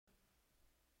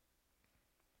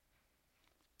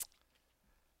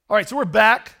All right, so we're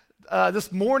back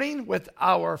this morning with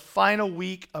our final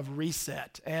week of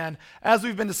Reset. And as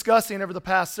we've been discussing over the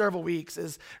past several weeks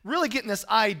is really getting this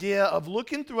idea of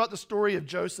looking throughout the story of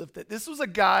Joseph, that this was a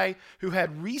guy who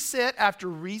had reset after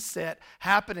reset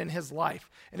happen in his life.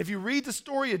 And if you read the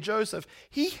story of Joseph,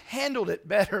 he handled it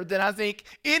better than I think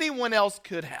anyone else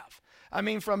could have. I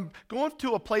mean, from going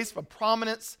to a place of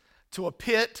prominence, to a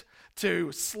pit,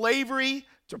 to slavery,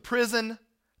 to prison,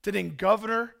 to then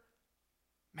governor.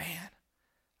 Man,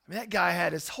 I mean, that guy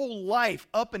had his whole life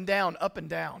up and down,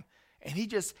 and he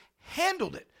just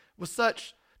handled it with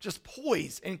such just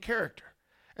poise and character.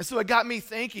 And so it got me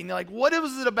thinking, like, what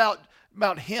was it about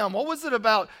him? What was it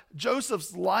about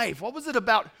Joseph's life? What was it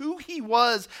about who he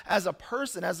was as a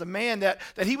person, as a man, that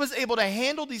he was able to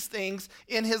handle these things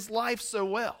in his life so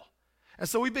well? And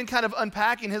so we've been kind of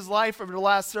unpacking his life over the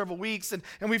last several weeks, and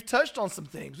we've touched on some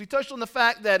things. We touched on the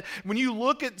fact that when you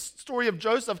look at the story of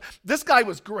Joseph, this guy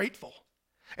was grateful.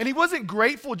 And he wasn't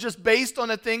grateful just based on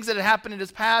the things that had happened in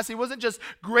his past. He wasn't just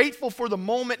grateful for the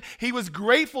moment. He was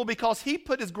grateful because he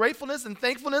put his gratefulness and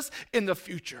thankfulness in the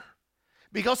future.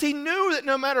 Because he knew that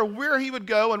no matter where he would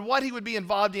go and what he would be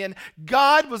involved in,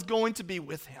 God was going to be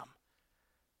with him.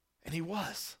 And he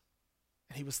was.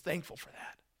 And he was thankful for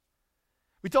that.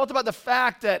 We talked about the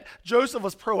fact that Joseph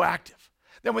was proactive.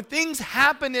 That when things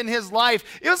happened in his life,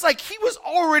 it was like he was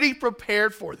already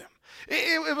prepared for them.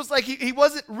 It was like he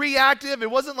wasn't reactive.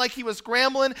 It wasn't like he was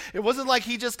scrambling. It wasn't like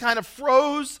he just kind of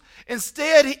froze.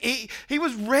 Instead, he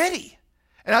was ready.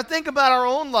 And I think about our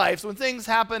own lives when things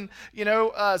happen,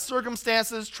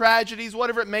 circumstances, tragedies,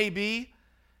 whatever it may be.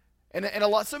 And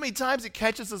so many times it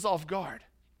catches us off guard.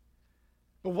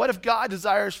 But what if God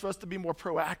desires for us to be more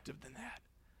proactive than that?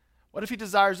 What if he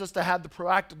desires us to have the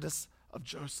proactiveness of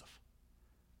Joseph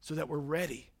so that we're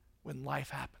ready when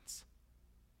life happens?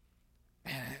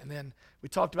 And then we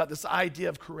talked about this idea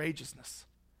of courageousness.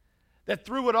 That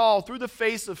through it all, through the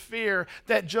face of fear,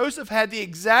 that Joseph had the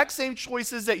exact same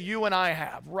choices that you and I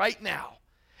have right now.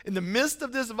 In the midst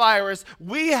of this virus,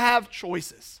 we have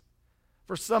choices.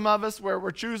 For some of us, where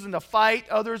we're choosing to fight,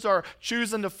 others are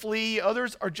choosing to flee,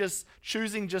 others are just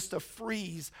choosing just to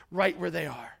freeze right where they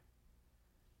are.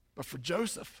 But for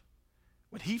Joseph,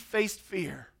 when he faced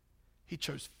fear, he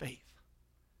chose faith.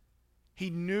 He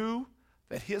knew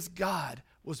that his God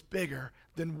was bigger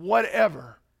than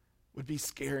whatever would be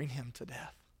scaring him to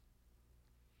death.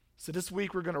 So this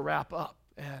week we're going to wrap up.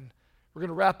 And we're going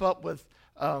to wrap up with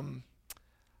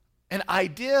an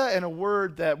idea and a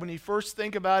word that when you first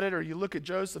think about it or you look at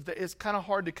Joseph, that it's kind of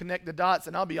hard to connect the dots.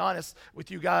 And I'll be honest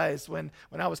with you guys, when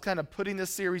I was kind of putting this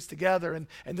series together and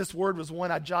this word was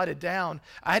one I jotted down,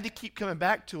 I had to keep coming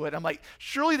back to it. I'm like,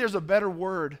 surely there's a better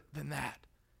word than that.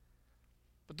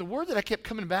 But the word that I kept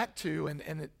coming back to, and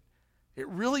it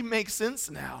really makes sense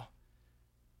now,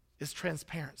 is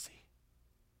transparency.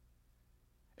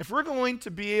 If we're going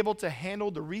to be able to handle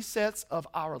the resets of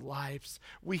our lives,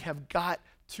 we have got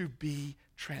to be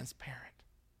transparent.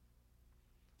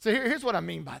 So here's what I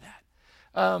mean by that.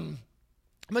 I'm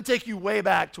going to take you way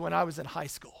back to when I was in high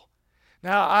school.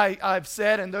 Now, I've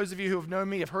said, and those of you who have known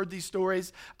me have heard these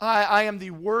stories, I am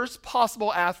the worst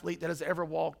possible athlete that has ever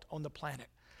walked on the planet.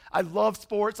 I love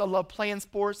sports. I love playing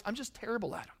sports. I'm just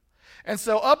terrible at them. And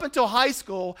so up until high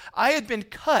school, I had been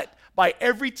cut by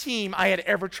every team I had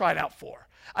ever tried out for.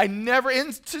 I never,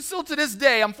 still to this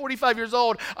day, I'm 45 years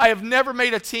old, I have never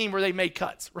made a team where they made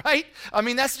cuts, right? I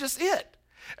mean, that's just it.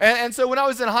 And so when I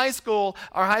was in high school,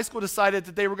 our high school decided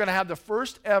that they were going to have the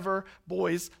first ever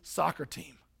boys soccer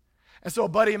team. And so a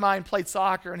buddy of mine played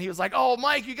soccer, and he was like, "Oh,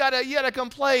 Mike, you gotta come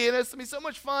play, and it's going to be so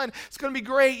much fun. It's going to be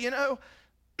great,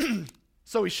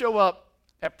 So we show up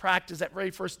at practice that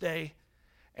very first day,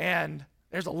 and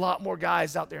there's a lot more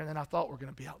guys out there than I thought were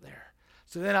going to be out there.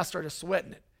 So then I started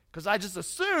sweating it. Because I just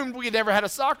assumed we had never had a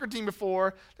soccer team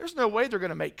before. There's no way they're going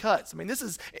to make cuts. I mean, this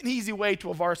is an easy way to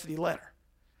a varsity letter.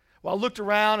 Well, I looked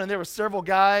around, and there were several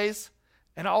guys,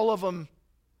 and all of them,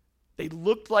 they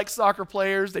looked like soccer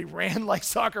players. They ran like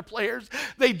soccer players.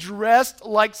 They dressed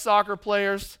like soccer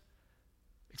players,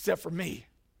 except for me.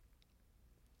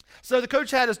 So the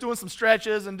coach had us doing some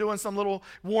stretches and doing some little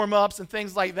warm-ups and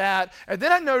things like that. And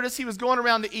then I noticed he was going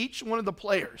around to each one of the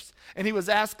players, and he was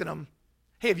asking them,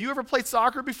 "Hey, have you ever played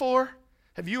soccer before?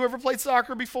 Have you ever played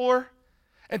soccer before?"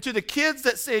 And to the kids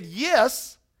that said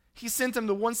yes, he sent them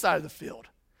to one side of the field.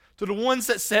 To the ones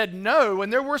that said no,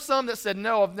 and there were some that said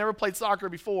no, I've never played soccer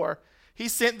before, he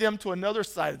sent them to another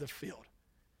side of the field.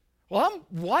 Well,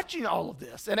 I'm watching all of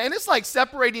this, and it's like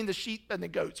separating the sheep and the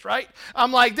goats, right?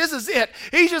 I'm like, this is it.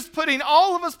 He's just putting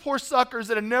all of us poor suckers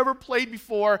that have never played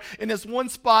before in this one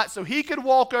spot so he could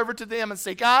walk over to them and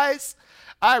say, "Guys,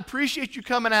 I appreciate you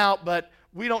coming out, but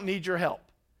we don't need your help.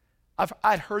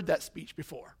 I'd heard that speech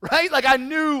before, right? Like I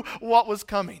knew what was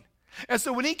coming. And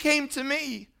so when he came to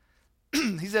me,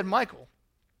 he said, Michael,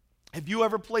 have you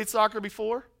ever played soccer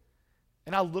before?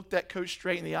 And I looked that coach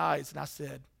straight in the eyes and I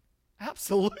said,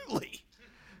 absolutely.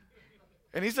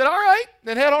 And he said, all right,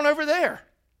 then head on over there.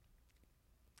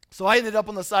 So I ended up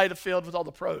on the side of the field with all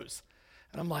the pros.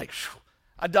 And I'm like,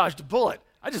 I dodged a bullet.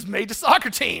 I just made the soccer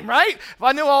team, right? If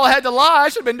I knew all I had to lie, I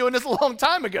should have been doing this a long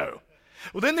time ago.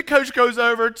 Well, then the coach goes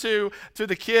over to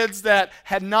the kids that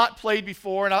had not played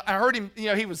before, and I heard him,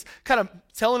 he was kind of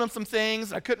telling them some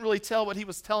things, and I couldn't really tell what he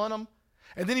was telling them.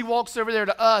 And then he walks over there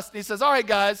to us, and he says, all right,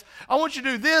 guys, I want you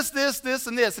to do this, this, this,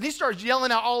 and this. And he starts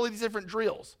yelling out all of these different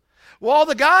drills. Well, all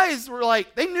the guys were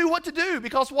like, they knew what to do,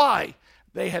 because why?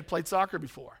 They had played soccer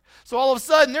before. So all of a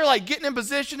sudden, they're like getting in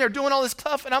position, they're doing all this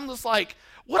stuff, and I'm just like,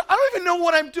 what? I don't even know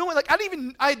what I'm doing. Like,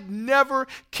 I'd never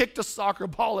kicked a soccer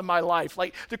ball in my life.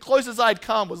 Like, the closest I'd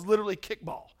come was literally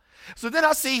kickball. So then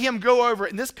I see him go over,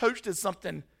 and this coach did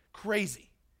something crazy.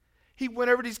 He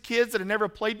went over to these kids that had never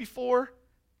played before,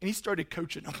 and he started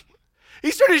coaching them. He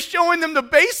started showing them the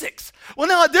basics. Well,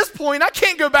 now at this point, I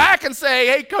can't go back and say,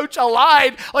 hey, coach, I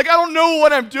lied. Like, I don't know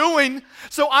what I'm doing.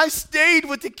 So I stayed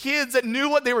with the kids that knew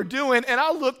what they were doing, and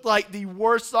I looked like the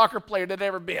worst soccer player that had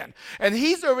ever been. And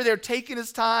he's over there taking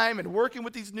his time and working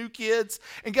with these new kids.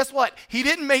 And guess what? He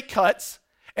didn't make cuts.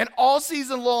 And all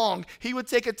season long, he would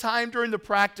take a time during the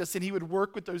practice and he would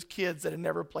work with those kids that had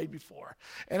never played before.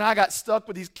 And I got stuck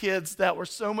with these kids that were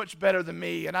so much better than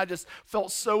me. And I just felt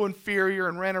so inferior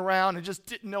and ran around and just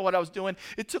didn't know what I was doing.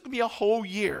 It took me a whole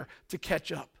year to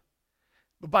catch up.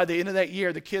 But by the end of that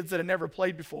year, the kids that had never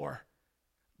played before,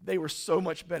 they were so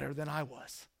much better than I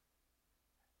was.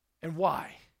 And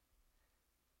why?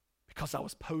 Because I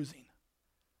was posing.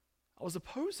 I was a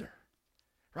poser.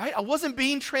 Right? I wasn't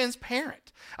being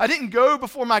transparent. I didn't go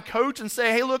before my coach and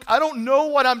say, hey, look, I don't know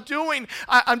what I'm doing.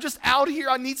 I'm just out here.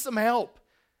 I need some help.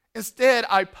 Instead,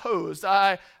 I posed.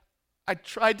 I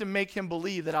tried to make him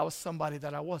believe that I was somebody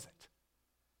that I wasn't.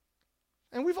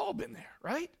 And we've all been there,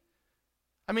 right?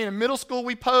 I mean, in middle school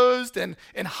we posed, and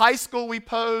in high school we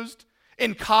posed.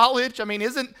 In college, I mean,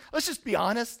 let's just be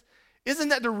honest, isn't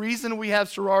that the reason we have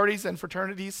sororities and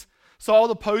fraternities? So all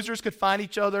the posers could find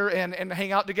each other and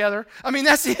hang out together. I mean,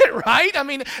 that's it, right? I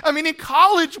mean, in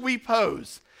college we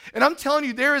pose. And I'm telling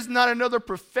you, there is not another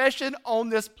profession on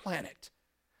this planet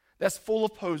that's full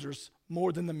of posers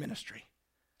more than the ministry.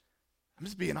 I'm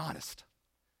just being honest.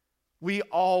 We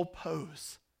all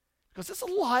pose. Because there's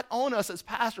a lot on us as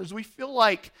pastors. We feel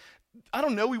like, I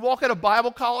don't know, we walk out of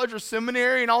Bible college or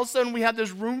seminary and all of a sudden we have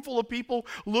this room full of people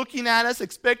looking at us,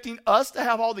 expecting us to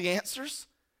have all the answers.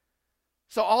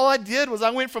 So all I did was I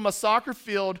went from a soccer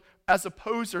field as a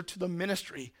poser to the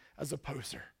ministry as a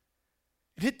poser.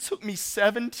 And it took me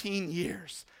 17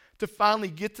 years to finally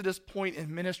get to this point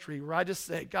in ministry where I just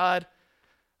said, God,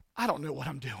 I don't know what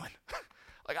I'm doing.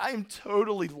 Like, I am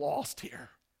totally lost here.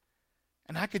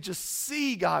 And I could just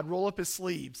see God roll up his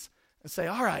sleeves and say,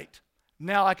 all right,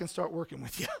 now I can start working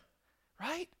with you,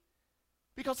 right?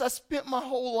 Because I spent my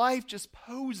whole life just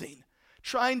posing,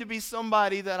 trying to be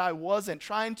somebody that I wasn't,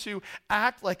 trying to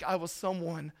act like I was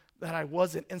someone that I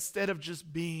wasn't, instead of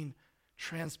just being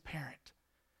transparent,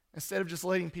 instead of just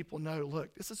letting people know,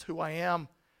 look, this is who I am.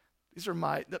 These are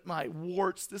my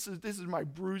warts. This is my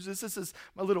bruises. This is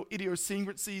my little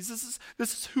idiosyncrasies.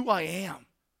 This is who I am.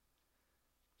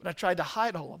 But I tried to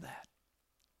hide all of that.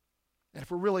 And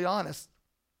if we're really honest,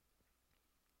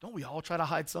 don't we all try to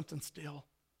hide something still?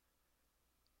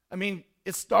 I mean,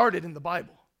 it started in the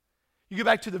Bible. You go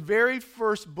back to the very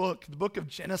first book, the book of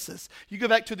Genesis. You go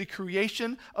back to the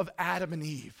creation of Adam and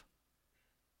Eve.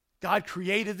 God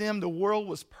created them. The world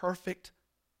was perfect.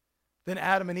 Then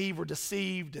Adam and Eve were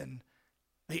deceived, and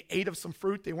they ate of some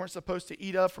fruit they weren't supposed to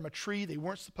eat of, from a tree they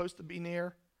weren't supposed to be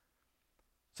near.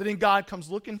 So then God comes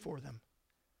looking for them.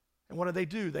 And what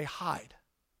do? They hide.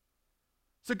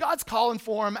 So God's calling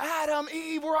for them, Adam,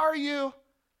 Eve, where are you?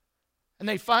 And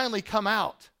they finally come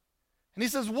out. And he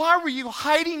says, why were you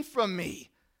hiding from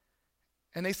me?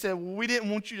 And they said, well, we didn't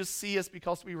want you to see us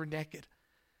because we were naked.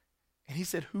 And he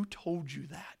said, who told you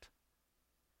that?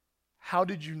 How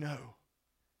did you know?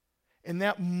 In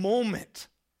that moment,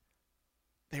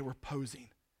 they were posing.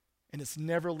 And it's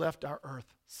never left our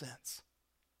earth since.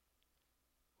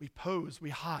 We pose, we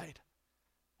hide.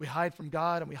 We hide from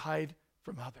God and we hide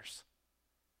from others.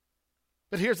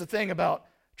 But here's the thing about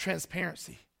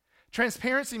transparency.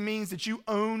 Transparency means that you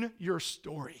own your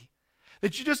story.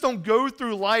 That you just don't go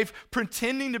through life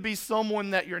pretending to be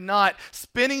someone that you're not,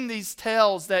 spinning these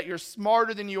tales that you're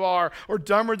smarter than you are, or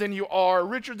dumber than you are,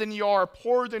 richer than you are,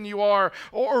 poorer than you are,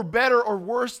 or better or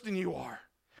worse than you are.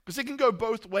 Because it can go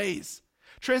both ways.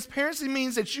 Transparency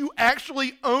means that you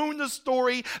actually own the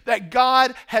story that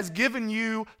God has given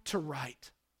you to write.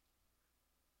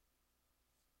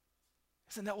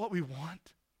 Isn't that what we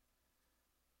want?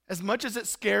 As much as it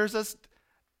scares us,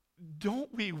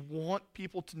 don't we want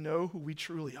people to know who we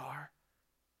truly are?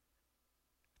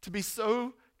 To be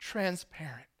so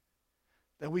transparent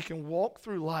that we can walk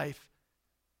through life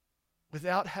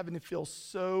without having to feel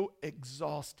so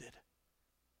exhausted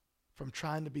from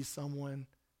trying to be someone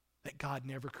that God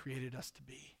never created us to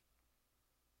be.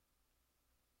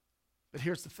 But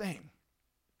here's the thing.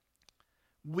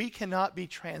 We cannot be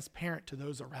transparent to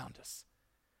those around us.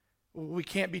 We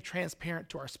can't be transparent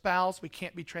to our spouse. We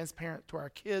can't be transparent to our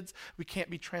kids. We can't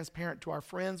be transparent to our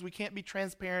friends. We can't be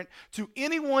transparent to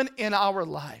anyone in our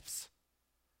lives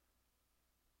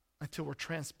until we're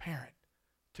transparent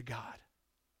to God.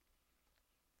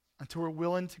 Until we're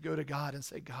willing to go to God and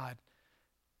say, God,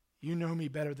 you know me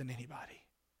better than anybody.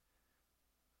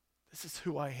 This is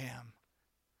who I am.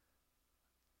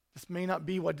 This may not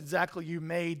be what exactly you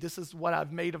made. This is what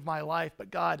I've made of my life. But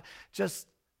God, just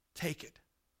take it.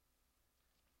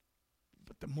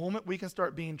 But the moment we can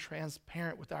start being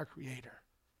transparent with our Creator,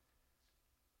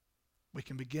 we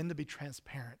can begin to be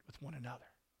transparent with one another.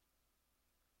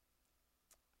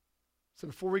 So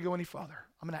before we go any further,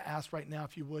 I'm going to ask right now,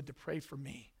 if you would, to pray for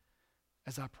me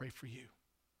as I pray for you.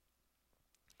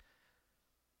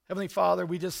 Heavenly Father,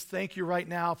 we just thank you right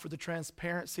now for the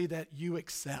transparency that you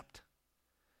accept.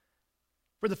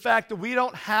 For the fact that we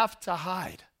don't have to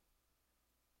hide.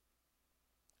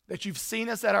 That you've seen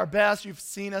us at our best, you've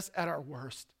seen us at our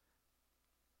worst,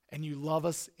 and you love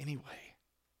us anyway.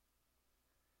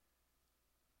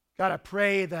 God, I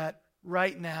pray that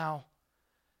right now,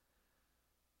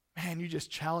 man, you just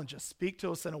challenge us. Speak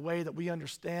to us in a way that we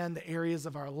understand the areas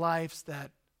of our lives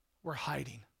that we're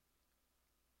hiding.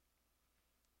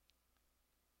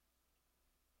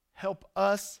 Help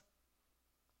us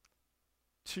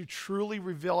to truly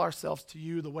reveal ourselves to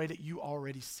you the way that you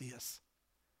already see us.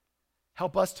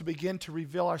 Help us to begin to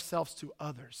reveal ourselves to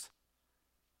others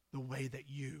the way that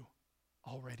you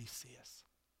already see us.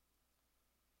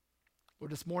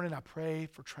 Lord, this morning I pray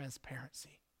for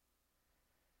transparency.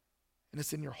 And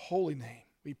it's in your holy name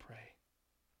we pray.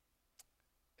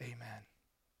 Amen.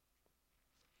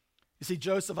 You see,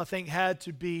 Joseph, I think, had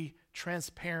to be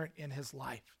transparent in his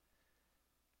life.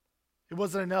 It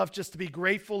wasn't enough just to be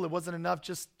grateful. It wasn't enough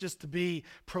just to be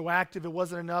proactive. It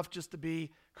wasn't enough just to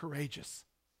be courageous.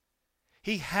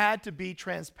 He had to be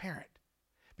transparent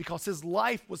because his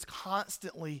life was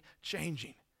constantly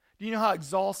changing. Do you know how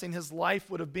exhausting his life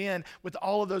would have been with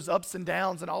all of those ups and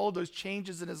downs and all of those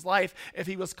changes in his life if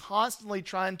he was constantly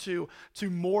trying to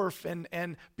morph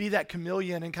and be that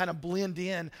chameleon and kind of blend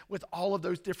in with all of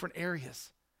those different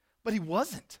areas? But he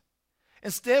wasn't.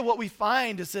 Instead, what we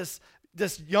find is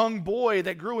this young boy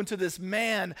that grew into this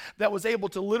man that was able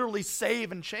to literally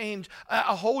save and change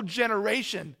a whole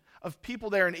generation of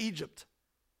people there in Egypt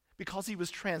because he was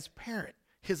transparent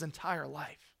his entire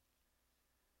life.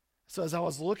 So as I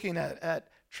was looking at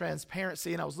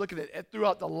transparency and I was looking at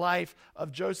throughout the life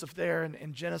of Joseph there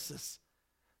in Genesis,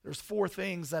 there's 4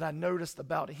 things that I noticed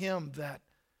about him that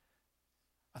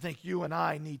I think you and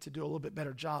I need to do a little bit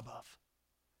better job of.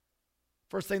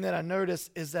 First thing that I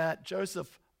noticed is that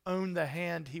Joseph owned the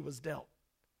hand he was dealt.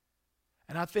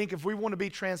 And I think if we want to be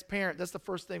transparent, that's the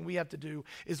first thing we have to do,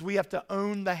 is we have to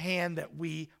own the hand that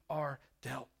we are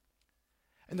dealt.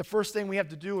 And the first thing we have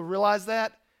to do to realize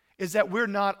that is that we're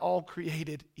not all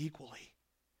created equally.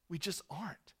 We just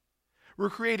aren't. We're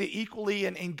created equally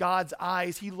in God's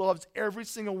eyes. He loves every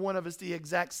single one of us the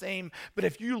exact same. But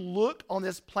if you look on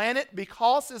this planet,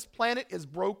 because this planet is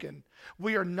broken,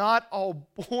 we are not all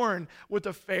born with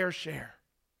a fair share.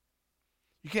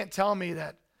 You can't tell me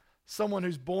that someone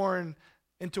who's born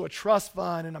into a trust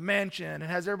fund and a mansion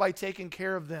and has everybody taking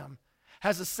care of them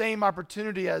has the same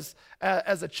opportunity as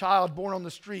a child born on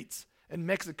the streets in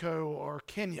Mexico or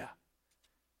Kenya.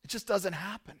 It just doesn't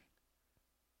happen.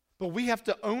 But we have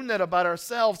to own that about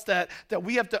ourselves, that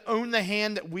we have to own the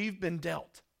hand that we've been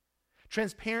dealt.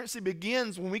 Transparency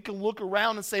begins when we can look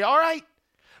around and say, all right,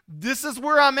 this is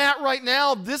where I'm at right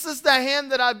now. This is the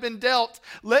hand that I've been dealt.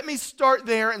 Let me start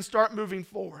there and start moving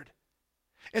forward.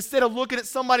 Instead of looking at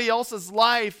somebody else's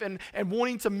life and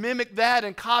wanting to mimic that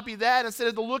and copy that, instead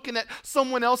of looking at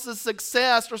someone else's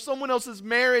success or someone else's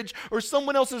marriage or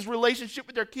someone else's relationship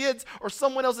with their kids or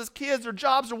someone else's kids or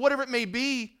jobs or whatever it may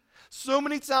be, So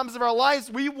many times of our lives,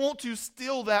 we want to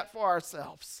steal that for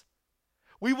ourselves.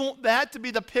 We want that to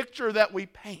be the picture that we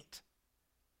paint.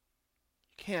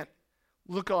 You can't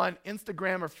look on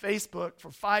Instagram or Facebook for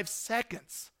 5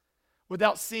 seconds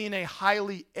without seeing a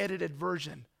highly edited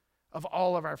version of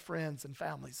all of our friends and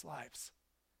families' lives.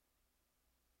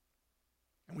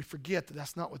 And we forget that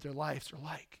that's not what their lives are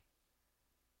like.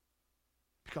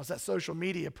 Because that social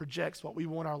media projects what we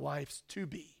want our lives to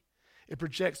be. It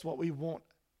projects what we want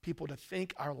people to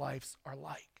think our lives are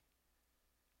like.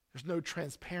 There's no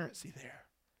transparency there.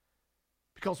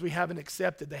 Because we haven't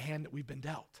accepted the hand that we've been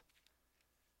dealt.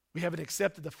 We haven't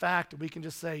accepted the fact that we can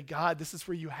just say, God, this is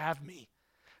where you have me.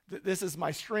 This is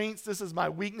my strengths. This is my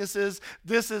weaknesses.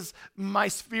 This is my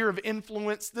sphere of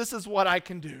influence. This is what I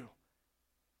can do.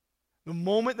 The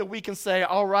moment that we can say,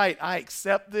 all right, I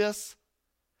accept this,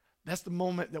 that's the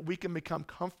moment that we can become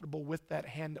comfortable with that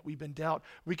hand that we've been dealt.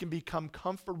 We can become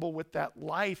comfortable with that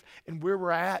life and where we're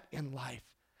at in life.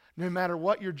 No matter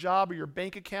what your job or your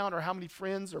bank account or how many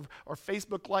friends or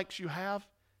Facebook likes you have,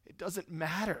 it doesn't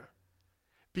matter.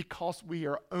 Because we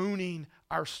are owning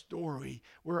our story.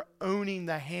 We're owning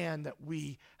the hand that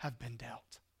we have been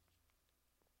dealt.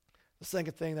 The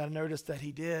second thing that I noticed that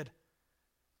he did,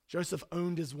 Joseph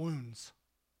owned his wounds.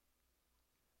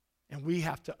 And we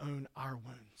have to own our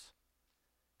wounds.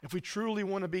 If we truly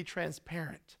want to be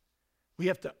transparent, we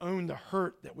have to own the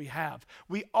hurt that we have.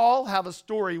 We all have a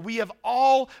story. We have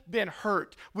all been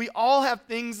hurt. We all have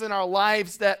things in our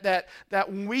lives that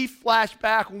when we flash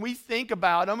back, when we think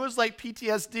about, almost like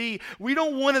PTSD, we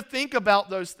don't want to think about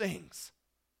those things.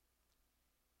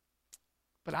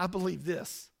 But I believe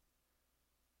this.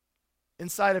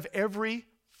 Inside of every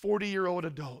 40-year-old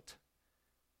adult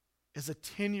is a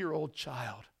 10-year-old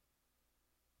child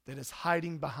that is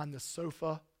hiding behind the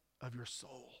sofa of your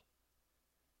soul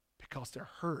because they're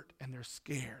hurt and they're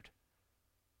scared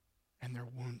and they're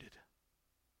wounded.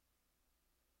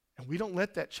 And we don't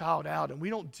let that child out and we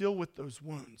don't deal with those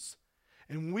wounds.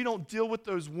 And when we don't deal with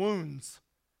those wounds,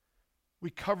 we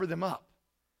cover them up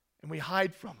and we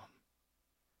hide from them.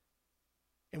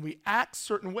 And we act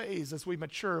certain ways as we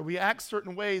mature. We act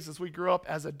certain ways as we grow up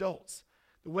as adults.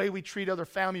 The way we treat other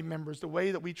family members, the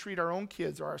way that we treat our own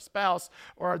kids or our spouse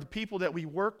or the people that we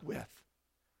work with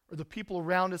or the people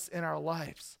around us in our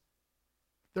lives.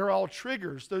 They're all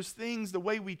triggers. Those things, the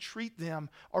way we treat them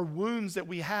are wounds that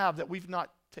we have that we've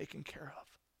not taken care of.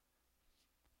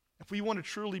 If we want to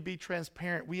truly be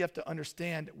transparent, we have to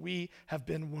understand that we have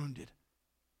been wounded.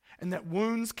 And that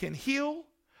wounds can heal.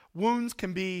 Wounds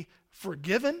can be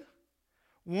forgiven.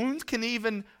 Wounds can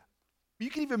even, you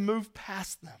can even move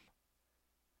past them.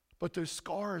 But those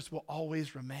scars will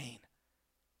always remain.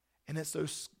 And it's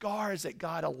those scars that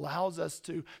God allows us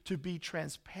to be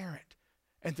transparent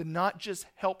and to not just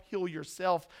help heal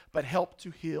yourself, but help to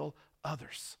heal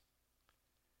others.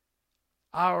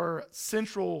 Our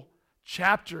central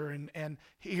chapter and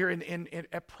here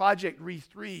at Project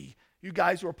Re3, you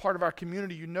guys who are part of our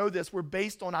community, you know this, we're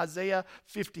based on Isaiah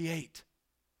 58.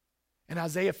 In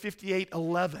Isaiah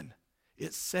 58:11,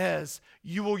 it says,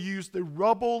 you will use the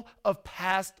rubble of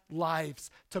past lives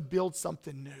to build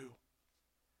something new.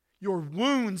 Your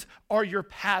wounds are your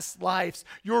past lives.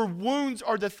 Your wounds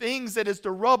are the things that is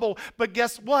the rubble. But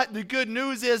guess what? The good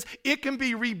news is it can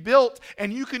be rebuilt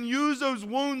and you can use those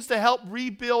wounds to help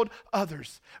rebuild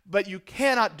others. But you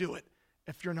cannot do it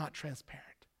if you're not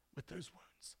transparent with those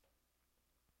wounds.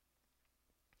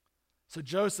 So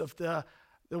Joseph, the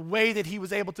way that he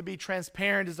was able to be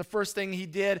transparent is the first thing he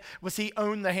did was he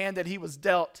owned the hand that he was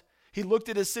dealt. He looked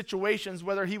at his situations,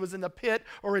 whether he was in the pit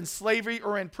or in slavery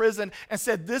or in prison, and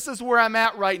said, this is where I'm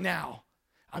at right now.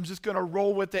 I'm just going to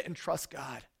roll with it and trust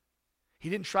God. He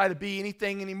didn't try to be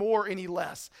anything anymore, any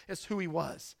less. It's who he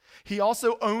was. He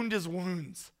also owned his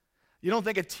wounds. You don't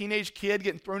think a teenage kid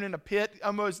getting thrown in a pit,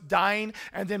 almost dying,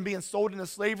 and then being sold into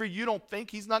slavery, you don't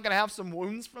think he's not going to have some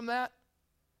wounds from that?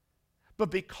 But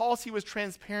because he was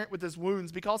transparent with his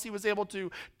wounds, because he was able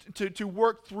to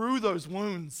work through those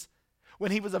wounds, when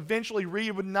he was eventually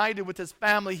reunited with his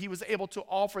family, he was able to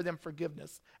offer them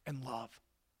forgiveness and love.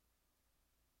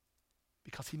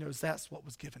 Because he knows that's what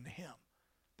was given to him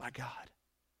by God.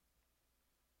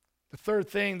 The third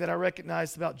thing that I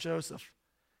recognized about Joseph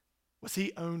was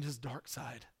he owned his dark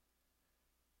side.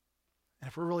 And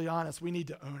if we're really honest, we need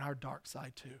to own our dark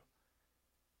side too.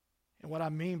 And what I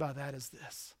mean by that is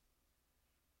this.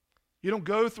 You don't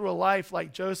go through a life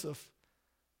like Joseph,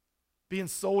 being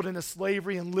sold into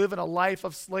slavery and living a life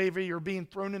of slavery, or being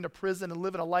thrown into prison and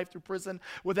living a life through prison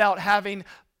without having,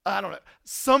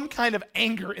 some kind of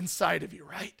anger inside of you,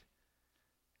 right?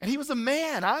 And he was a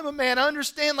man. I'm a man. I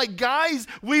understand, like guys,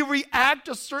 we react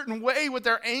a certain way with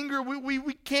our anger. We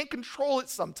can't control it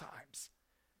sometimes.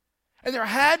 And there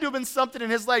had to have been something in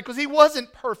his life because he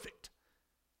wasn't perfect.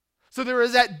 So there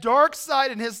is that dark side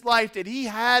in his life that he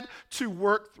had to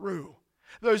work through.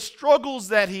 Those struggles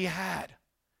that he had.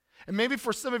 And maybe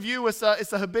for some of you, it's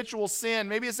a habitual sin.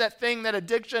 Maybe it's that thing, that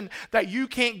addiction that you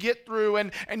can't get through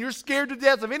and you're scared to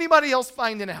death of anybody else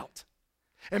finding out.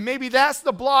 And maybe that's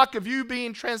the block of you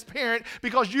being transparent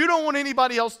because you don't want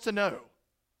anybody else to know.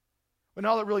 When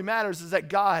all that really matters is that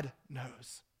God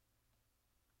knows.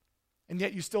 And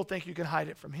yet you still think you can hide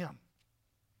it from him.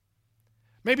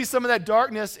 Maybe some of that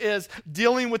darkness is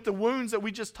dealing with the wounds that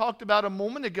we just talked about a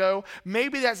moment ago.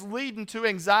 Maybe that's leading to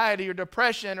anxiety or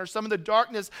depression or some of the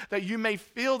darkness that you may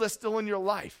feel that's still in your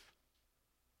life.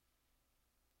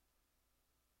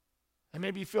 And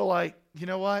maybe you feel like, you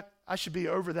know what? I should be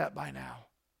over that by now.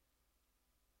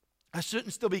 I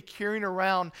shouldn't still be carrying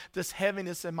around this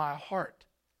heaviness in my heart.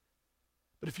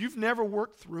 But if you've never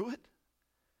worked through it,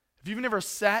 if you've never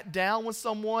sat down with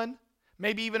someone,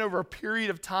 maybe even over a period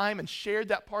of time and shared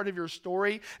that part of your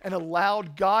story and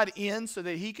allowed God in so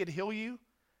that he could heal you,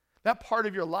 that part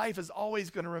of your life is always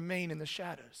going to remain in the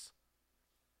shadows.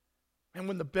 And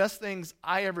one of the best things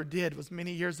I ever did was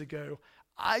many years ago,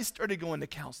 I started going to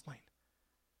counseling.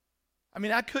 I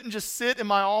mean, I couldn't just sit in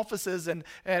my offices and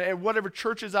at whatever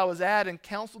churches I was at and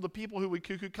counsel the people who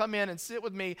could come in and sit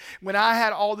with me when I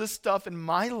had all this stuff in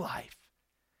my life.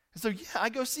 And so, yeah, I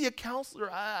go see a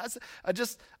counselor. I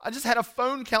just had a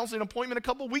phone counseling appointment a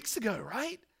couple weeks ago,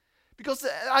 right? Because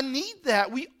I need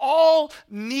that. We all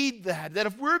need that. That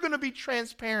if we're going to be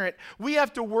transparent, we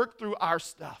have to work through our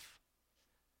stuff.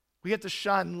 We have to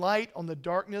shine light on the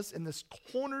darkness in the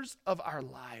corners of our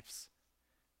lives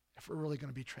if we're really going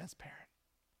to be transparent.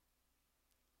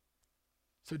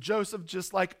 So Joseph,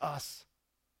 just like us,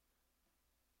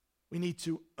 we need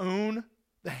to own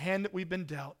the hand that we've been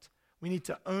dealt. We need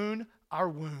to own our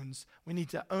wounds. We need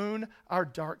to own our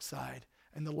dark side.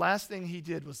 And the last thing he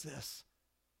did was this.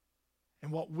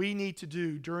 And what we need to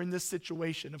do during this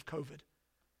situation of COVID,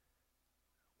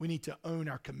 we need to own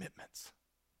our commitments.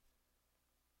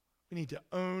 We need to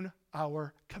own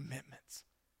our commitments.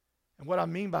 And what I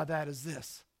mean by that is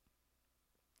this.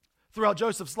 Throughout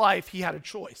Joseph's life, he had a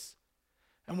choice.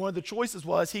 And one of the choices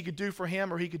was he could do for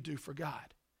him or he could do for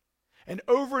God. And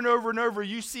over and over,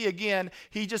 you see again,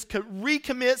 he just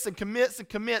recommits and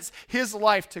commits his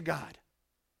life to God.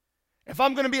 If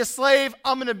I'm going to be a slave,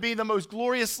 I'm going to be the most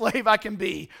glorious slave I can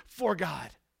be for God.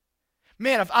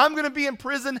 Man, if I'm going to be in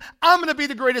prison, I'm going to be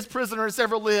the greatest prisoner that's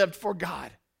ever lived for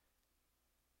God.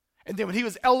 And then when he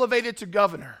was elevated to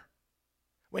governor,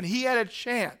 when he had a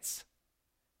chance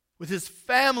with his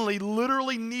family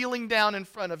literally kneeling down in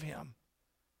front of him,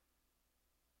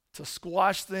 to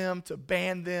squash them, to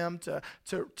ban them,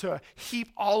 to heap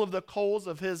all of the coals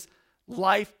of his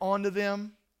life onto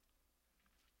them,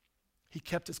 he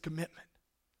kept his commitment,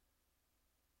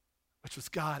 which was,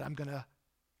 God, I'm going to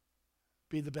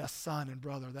be the best son and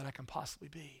brother that I can possibly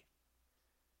be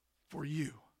for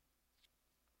you.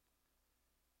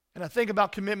 And I think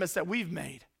about commitments that we've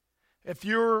made. If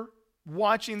you're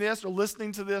watching this or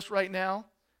listening to this right now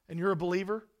and you're a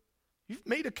believer, you've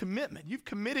made a commitment. You've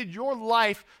committed your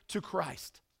life to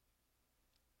Christ.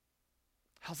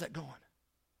 How's that going?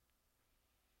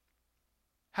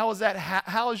 How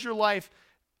is your life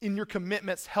in your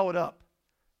commitments held up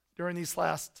during these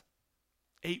last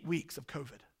 8 weeks of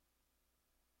COVID?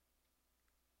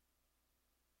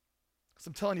 Because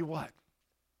I'm telling you what,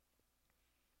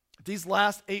 if these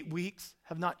last 8 weeks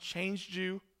have not changed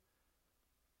you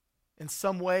in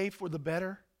some way for the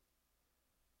better,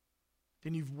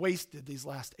 then you've wasted these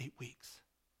last 8 weeks.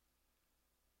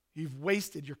 You've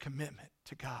wasted your commitment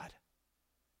to God.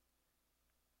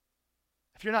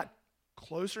 If you're not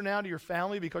closer now to your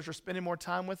family because you're spending more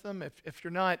time with them, if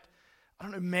you're not,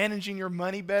 managing your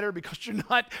money better because you're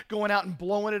not going out and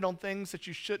blowing it on things that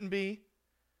you shouldn't be,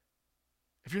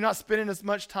 if you're not spending as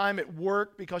much time at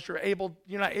work because you're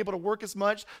not able to work as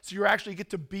much, so you actually get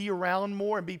to be around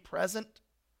more and be present,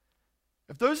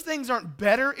 if those things aren't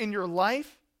better in your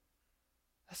life,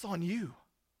 that's on you.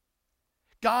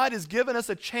 God has given us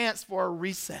a chance for a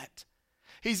reset.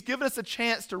 He's given us a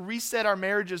chance to reset our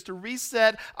marriages, to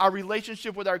reset our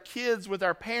relationship with our kids, with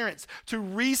our parents, to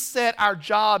reset our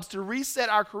jobs, to reset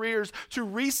our careers, to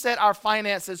reset our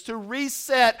finances, to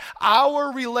reset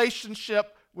our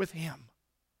relationship with Him.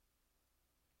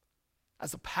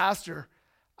 As a pastor,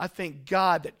 I thank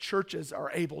God that churches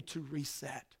are able to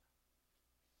reset.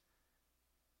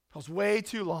 Because way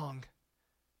too long,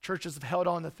 churches have held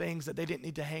on to things that they didn't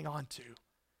need to hang on to.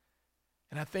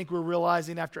 And I think we're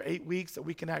realizing after 8 weeks that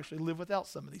we can actually live without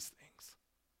some of these things.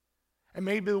 And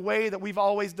maybe the way that we've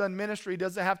always done ministry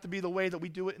doesn't have to be the way that we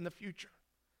do it in the future.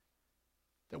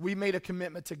 That we made a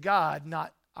commitment to God,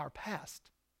 not our past.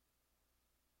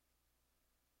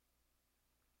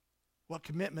 What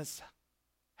commitments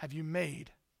have you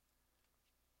made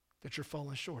that you're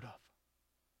falling short of?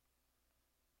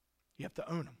 You have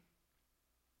to own them.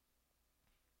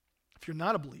 If you're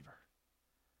not a believer,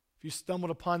 if you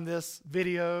stumbled upon this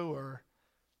video or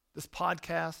this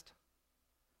podcast,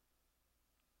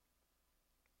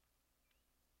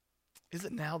 is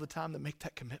it now the time to make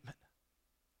that commitment?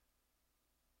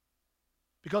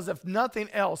 Because if nothing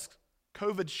else,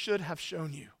 COVID should have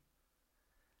shown you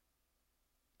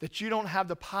that you don't have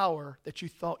the power that you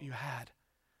thought you had.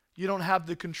 You don't have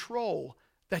the control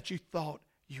that you thought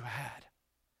you had.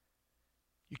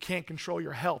 You can't control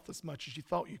your health as much as you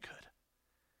thought you could.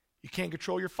 You can't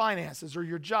control your finances or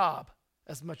your job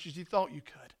as much as you thought you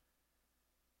could.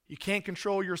 You can't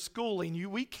control your schooling.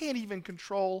 We can't even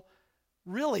control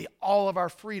really all of our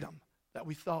freedom that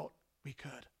we thought we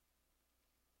could.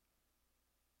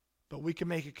 But we can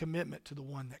make a commitment to the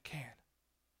one that can.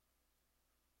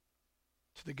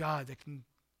 To the God that can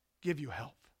give you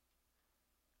health.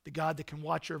 The God that can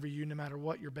watch over you no matter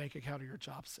what your bank account or your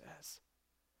job says.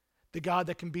 The God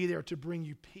that can be there to bring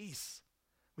you peace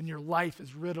when your life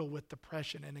is riddled with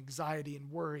depression and anxiety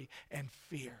and worry and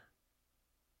fear.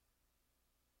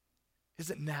 Is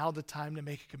it now the time to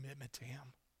make a commitment to him?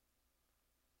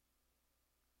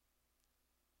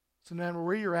 So no matter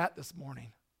where you're at this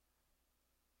morning,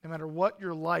 no matter what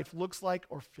your life looks like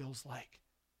or feels like,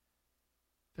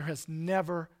 there has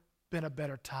never been a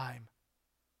better time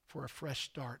for a fresh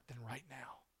start than right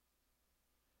now.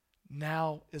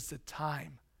 Now is the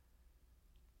time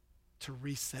to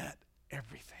reset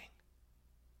everything.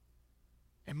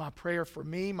 And my prayer for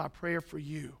me, my prayer for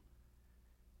you,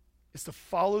 is to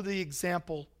follow the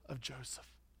example of Joseph.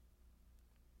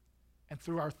 And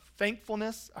through our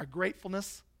thankfulness, our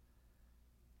gratefulness,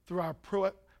 through our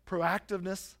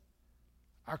proactiveness,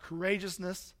 our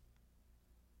courageousness,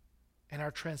 and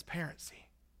our transparency,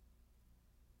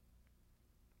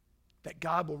 that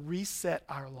God will reset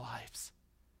our lives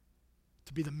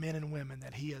to be the men and women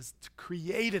that he has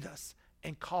created us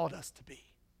and called us to be.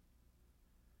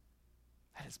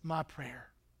 That is my prayer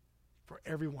for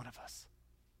every one of us.